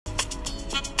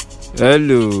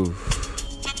Hello,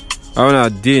 how una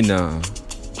dey now?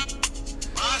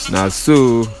 Na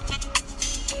so,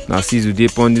 na since you dey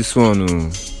upon this one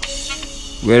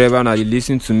wherever na dey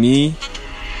listen to me,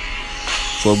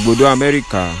 for Gbodo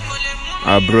America,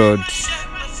 abroad,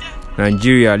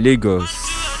 Nigeria, Lagos,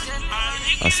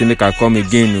 I say make I come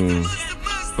again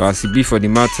but as e be for the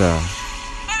matter,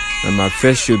 na my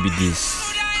first show be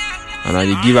this, and I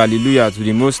dey give hallelujah to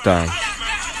the Most High.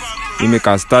 We make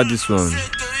I start this one.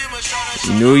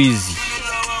 E no easy,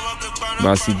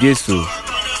 but as e dey so,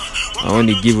 I want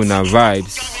to give una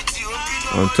vibes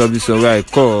on top this one where I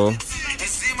call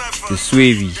the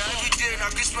Swavy,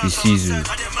 the Sizzle.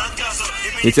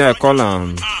 Wetin I call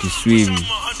am the Swavy,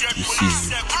 the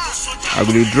Sizzle. I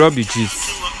go dey drop the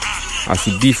gist as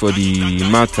e be for the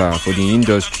matter, for the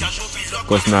industry,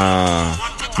 cause na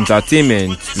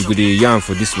entertainment we go dey yarn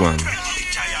for this one.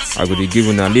 I go dey give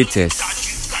una latest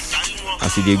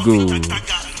as e dey go.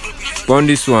 On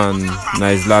this one,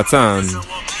 na Zlatan,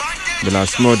 the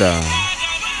last mother,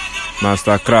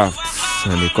 Mastercraft,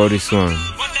 and they call this one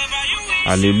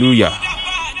Hallelujah,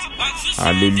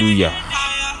 Hallelujah.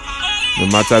 No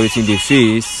matter wetin they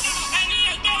face,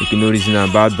 you can no reason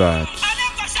about bad.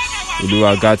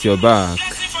 Oluwa got your back.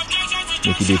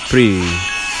 Make you dey pray,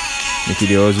 make you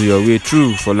dey hustle your way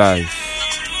through for life.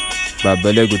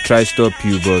 Babele go try stop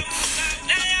you, but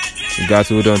you got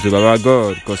to hold on to Baba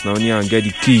God, because now only you get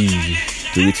the key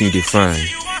to wetin you dey find.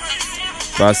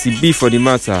 But as e be for the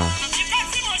matter,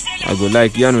 I go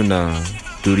like Yanuna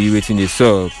to read wetin dey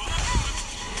sup.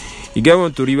 You get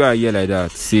one tori wey I hear like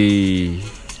that, say you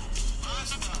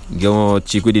get one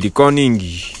chick wey dey call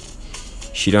Ningi.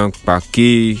 She don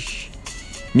package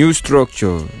new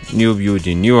structure, new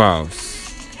building, new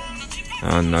house,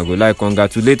 and I go like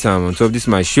congratulate am on top this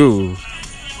my show.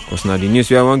 Cause now the news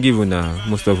wey I wan give una,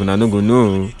 most of una no go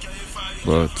know.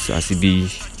 But as e be,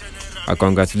 I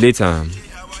congratulate am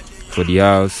for the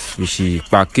house which she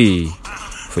package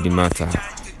for the matter.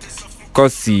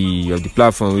 Courtesy of the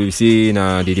platform we say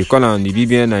na they call am the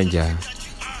BBN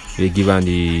Naija. They give am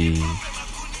the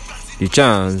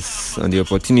chance and the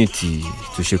opportunity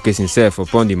to showcase himself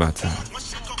upon the matter.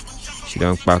 She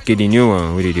don package the new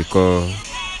one wey they call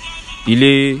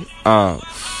Ile House.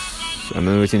 I don't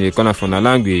know wetin they call am for na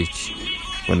language,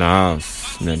 for na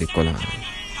house, na they call am.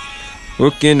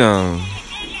 Okay now,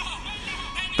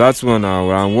 that's one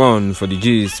round one for the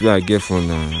gist where I get from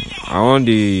now. I want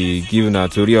to give una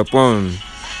tori upon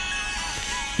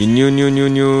the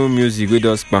new music we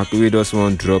just pack, we just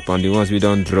want drop, and the ones we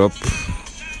don't drop,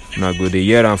 na go dey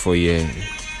hear am for here.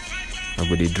 I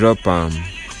go dey drop am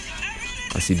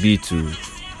as e be too.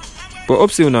 But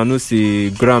hope say una know say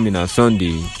Grammy na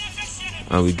Sunday,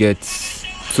 and we get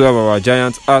two of our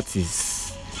giant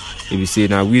artists. If we say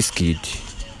na Wizkid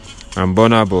and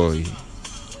Burna Boy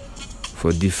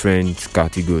for different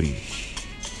categories.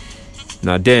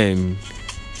 Now them,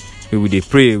 we dey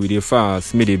pray, we dey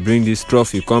fast, may they bring this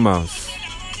trophy come out,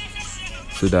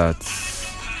 so that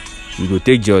we go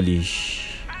take jolly,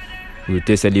 we go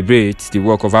take celebrate the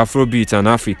work of Afrobeat and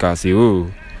Africa. Say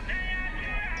oh,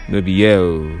 no be here,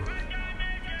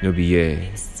 no be here.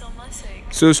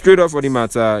 So straight up for the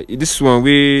matter, this one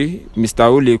way Mr.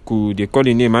 Oleku, they call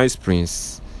the name Ice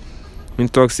Prince. In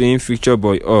talk saying Future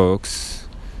Boy Ox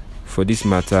for this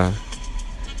matter.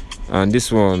 And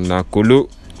this one na Kolo.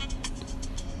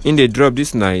 In the drop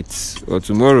this night or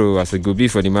tomorrow as it go be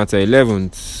for the matter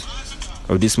 11th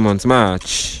of this month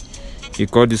March. He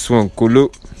called this one Kolo.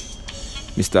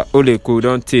 Mr. Oleku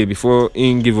don't take before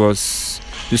he give us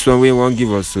this one we won't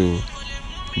give us so.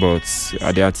 But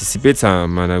I dey anticipate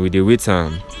am and I will dey wait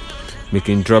am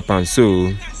making drop and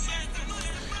so.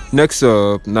 Next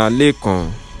up na Lekon,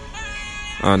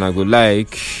 and I go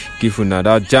like give una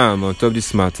that jam on top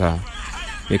this matter.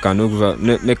 Make I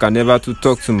never to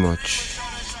talk too much.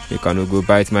 Make I no go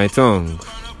bite my tongue.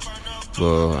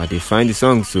 But I dey find the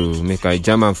song so make I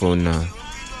jam am for una.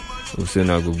 Also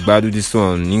na go gbadu this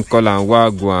one. In call am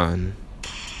Wagwan.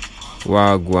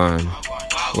 Wagwan.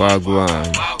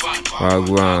 Wagwan.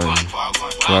 Wagwan,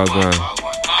 Wagwan,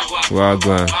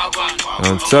 Wagwan.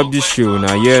 On top this show,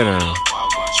 na here.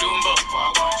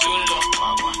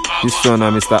 This one, na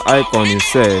Mr. Icon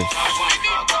himself.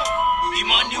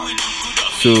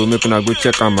 So make una go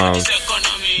check him out.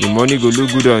 The money go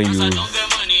look good on you.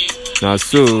 Now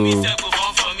so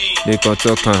they can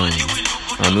talk am.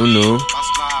 I don't know,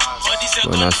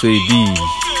 but na so it be.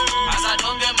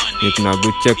 Make una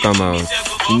go check him out.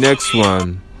 The next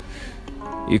one.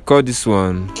 He called this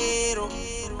one.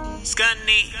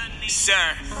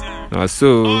 Now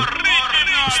so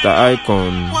Mr.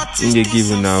 Icon, in the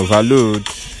given now overload.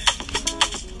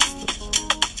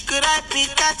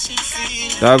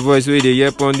 That voice where they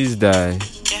hear on this die.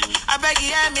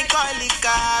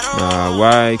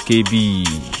 YKB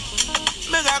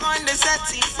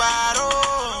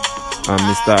and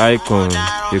Mr. Icon,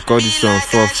 they call this song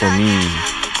for me.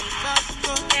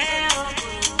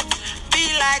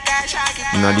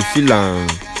 Now the feeling.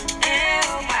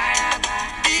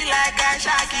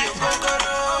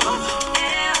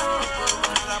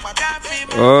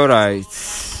 Alright,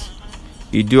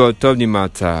 you do on top the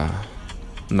matter.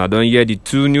 Now don't hear the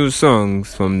 2 new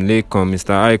songs from Laycon,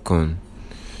 Mr. Icon.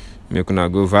 Make una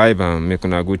go vibe and make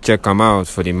una go check them out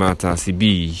for the matter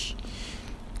CB.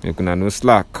 Make una no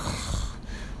slack.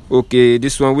 Okay,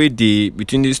 this one with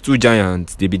between these 2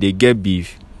 giants, they get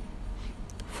beef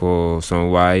for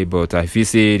some why, but I feel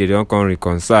say they don't come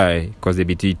reconcile because they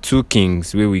be the 2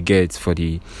 kings where we get for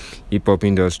the hip hop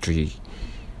industry.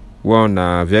 One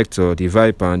Vector, the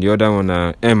Viper, and the other one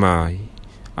MI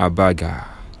Abaga.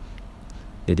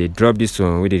 They drop this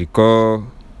one where they call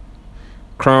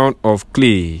Crown of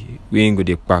Clay. We ain't go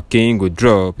the pack, ain't go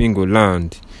drop, ain't go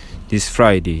land this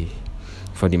Friday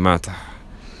for the matter.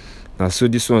 Now so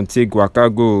this one take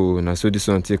Wakago.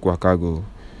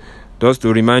 Just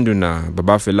to remind you now,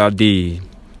 Baba Fela Day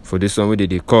for this one where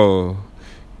they call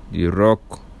the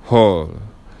Rock Hall.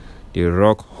 The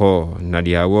Rock Hall. Now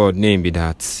the award name be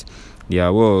that. The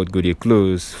award go dey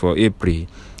close for April.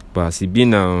 But as it be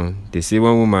now, they say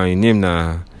one woman name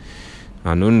na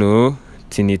I don't know,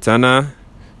 Tinitana,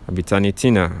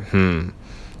 Abitanitina.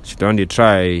 She done dey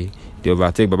try, they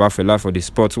overtake Baba Fela for the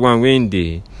spot one win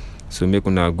day. So make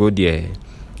una go there,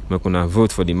 make una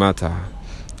vote for the matter,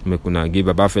 make una give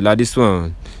Baba Fela this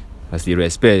one as the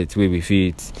respect we will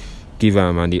fit give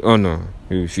him and the honor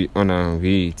we will fit honor with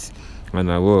it and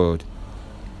award.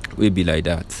 We be like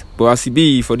that. But as it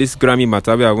be for this Grammy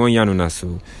matter, I want yarn on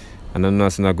so, and then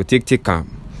I go take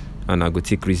calm, and I go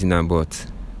take reason about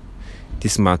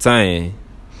this matter.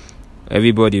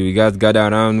 Everybody we got gather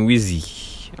around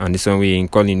Wizzy, and this one we in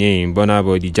calling name Burna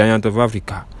Boy, the Giant of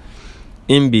Africa.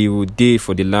 Him be would day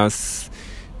for the last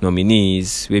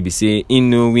nominees. We be say he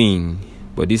no win,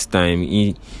 but this time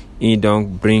he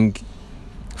don't bring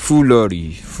full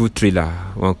lorry, full trailer.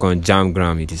 One can jam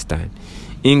Grammy this time.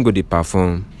 He go dey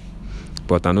perform.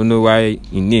 But I don't know why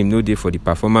in name no day for the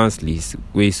performance list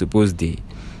where he supposed day.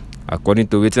 According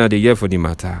to waiting the year for the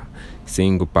matter,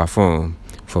 saying go perform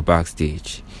for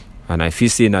backstage. And I feel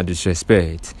saying that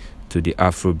disrespect to the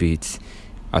Afrobeat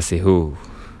as a whole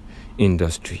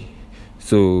industry.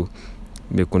 So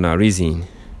make una reason.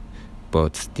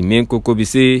 But the main cocoa be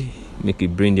say make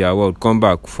it bring the award come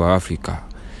back for Africa.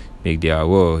 Make the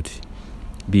award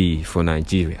be for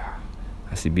Nigeria.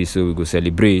 As it be so we go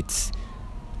celebrate.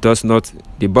 Does not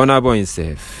the Burna Boy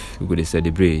himself. We go to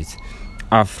celebrate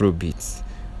Afrobeat,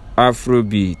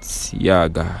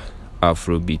 Yaga,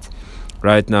 Afrobeat.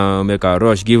 Right now, make a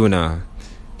rush give una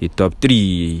the top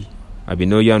 3. I be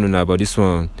no yarn about this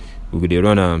one. We go to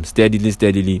run them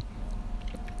steadily.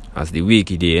 As the week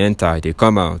they enter, they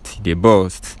come out, they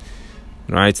burst.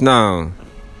 Right now,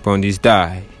 upon this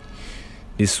die,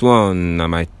 this one are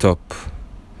my top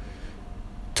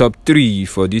 3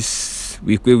 for this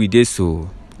week where we did so.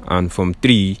 And from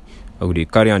 3, I will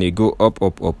carry and they go up.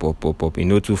 You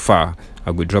know, too far.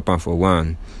 I will drop them for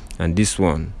 1. And this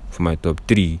one for my top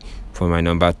 3. For my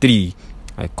number 3,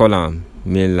 I call them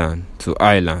mainland to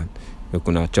island. Make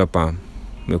una chop them.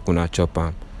 I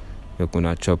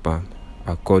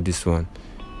call this one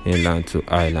mainland to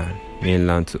island.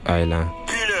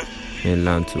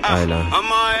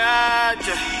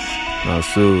 Now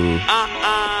so.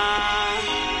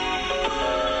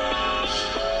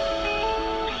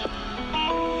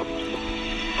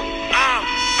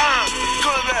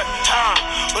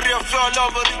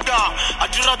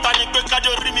 Àdúrà ta ni pé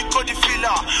kájọ rí mi kó di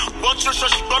fìlà. Wọ́n tún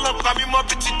ṣọ́ọ̀ṣì gbọ́nà pa mí mọ́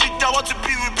bí ti dídá. Wọ́n ti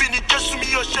bí wíbí ni Jésù mi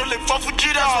yóò ṣe lè fọ́ fún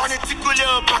jíra. Wọ́n ní tí kò lè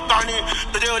bàtà ni,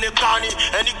 tòde ò lè pa ni.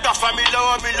 Ẹni gbà fa mi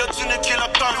lọ́wọ́ mi ló tún ní kí lọ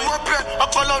tán mi. Wọ́n bẹ̀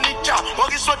ọpọlọ níjà, wọ́n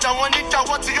kì í sọ́jà wọn níjà.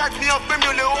 Wọ́n ti ráìtì ní ọgbẹ́ mi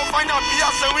ò lè wọ́n fáínà bí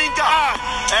àṣẹ wíńgà.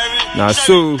 Now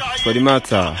so, for the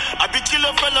matter. Àbí kí ló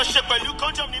fẹ́ lọ ṣe pẹ̀lú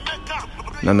kọ́ńjọ́ ní Mẹ́kà.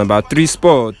 Now number 3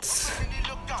 spots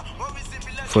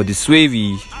for the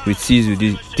Swavy with Sizu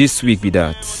this week be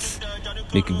that.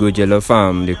 Make you go Jello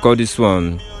Farm. They call this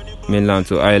one mainland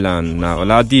to island. Now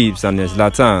Oladips and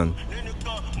Zlatan,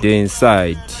 they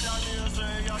inside.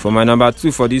 For my number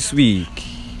 2 for this week,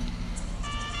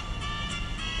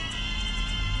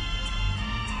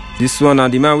 this one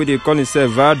and the man with they call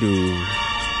himself Vado,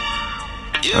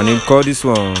 and they call this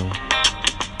one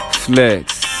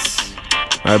Flex.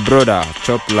 My brother,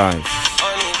 chop life.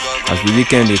 As the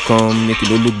weekend they come, make you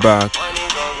no look back,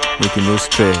 make you no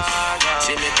stress.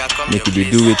 Make you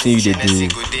do wetin you dey do.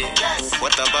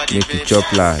 Make you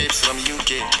chop life.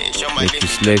 Make you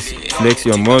flex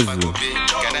your muscle.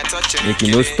 Make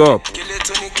you no stop.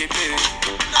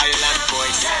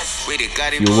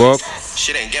 If you work,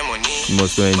 you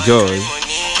must enjoy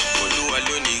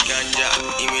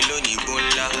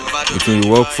wetin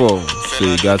you work for, so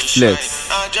you got flex.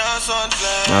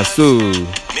 Na so.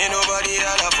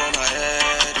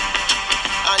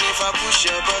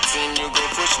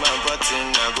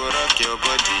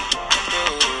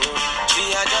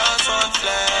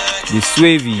 The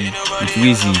Swavy with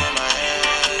Wheezy.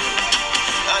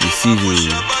 The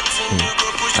Wheezy.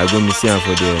 I go miss him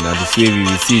for there. Now the Swavy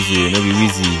with Wheezy, no be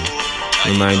Wheezy.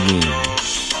 Don't mind me.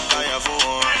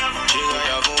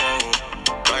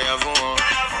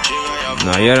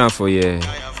 Now here for you.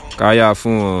 Kaya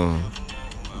fun.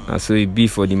 And so it be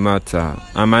for the matter.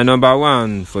 And my number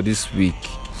one for this week.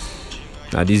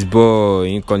 Now this boy,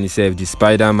 he call himself the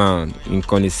Spider-Man. He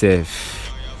call himself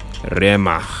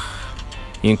Rema.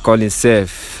 He call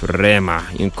himself Rema.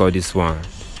 He call this one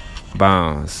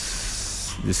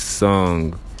Bounce. This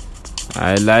song,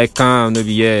 I like him. No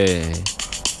be yeah.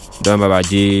 Don Baba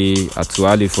J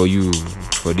Atuale for you.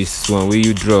 For this one where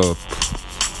you drop.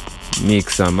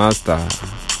 Mix and master.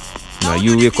 Now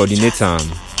you will coordinate them.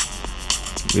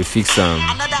 We fix them.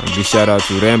 And big shout out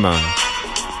to Rema.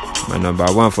 My number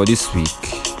one for this week.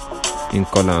 In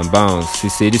call and bounce. We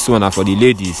say this one are for the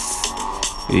ladies.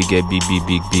 We get big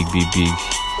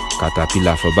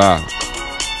caterpillar for back.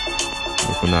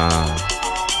 We gonna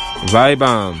vibe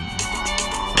am.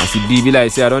 As it be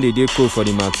like say I don't dey cool for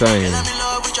the matter.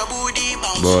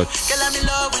 But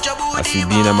as it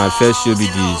be na my first show be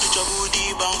this.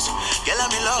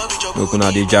 We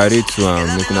gonna dey gyrate to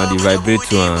am. We gonna dey vibrate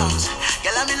to am.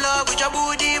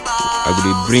 I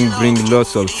will bring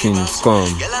lots of things come.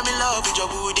 So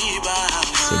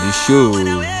the show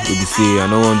will be say I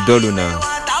don't want dollar now.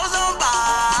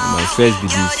 My first be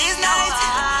this.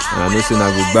 And I know say na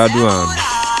go gbadu am.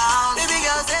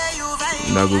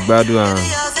 Na go gbadu am.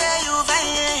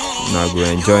 Na go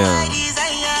enjoy am.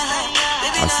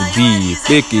 As it be,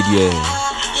 take it here.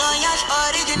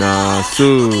 Na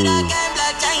so.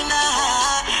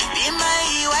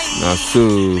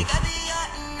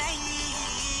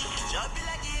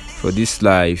 For this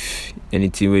life,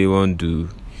 anything where you want to do,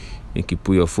 make you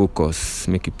put your focus,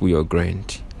 make you put your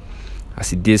grind.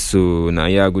 As it is so, now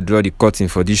I go draw the curtain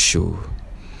for this show.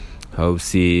 I will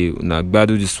say, now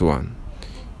do this one.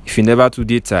 If you never too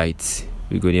dey tight,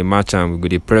 we go dey match am, we go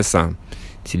dey press am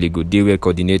till it go dey well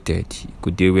coordinated, it go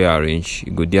dey well arranged,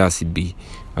 it go dey as it be.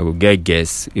 I go get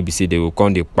guests, it be say they will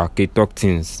come dey package talk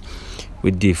things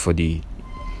with dey for the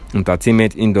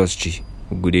entertainment industry.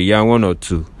 We go dey yarn one or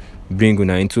two. Bring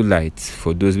una into light.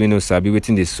 For those we know sabi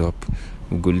wetin dey sup,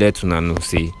 we go let una know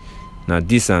say na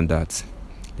this and that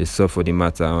dey sup for the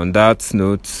matter. On that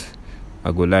note,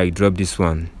 I go like drop this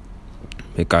one.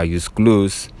 Make I use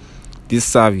close this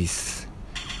service.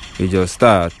 We just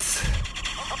start.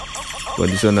 But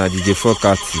this one na DJ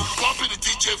 430.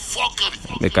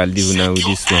 Make I leave una with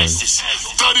this one.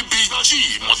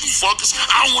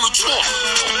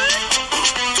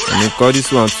 And we call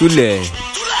this one Tule.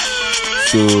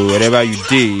 So wherever you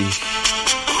dey,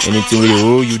 anything will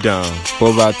hold you down.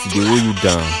 Poverty they hold you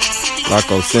down.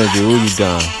 Lack of sense they hold you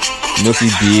down. You know if you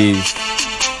behave,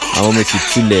 I won't make you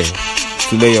tule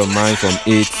your mind from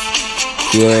hate.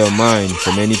 Clear your mind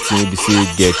from anything you be say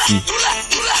dirty.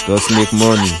 Just make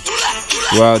money.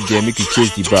 Go out there, make you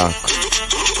chase the bag.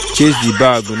 Chase the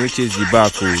bag, but no chase the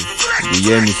back. Oh, you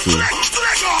hear me so?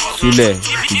 Tule,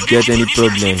 if you get any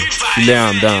problem, tule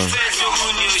am down.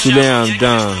 Tule am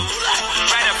down.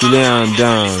 Tule am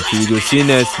down. So we go see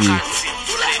next week.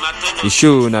 The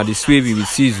show now the Swavy with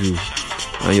Sizu,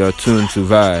 and you're tuned to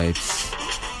vibes.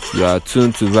 You are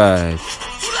tuned to vibes.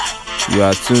 You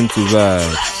are tuned to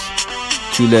vibes.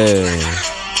 Tule.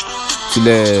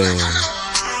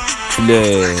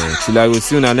 Till I will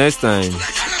see you next time.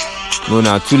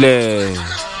 Mona Tule.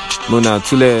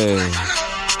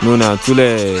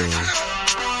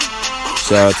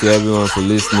 Shout out to everyone for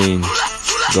listening.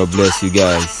 God bless you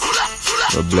guys.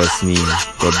 God bless me.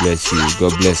 God bless you.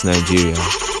 God bless Nigeria.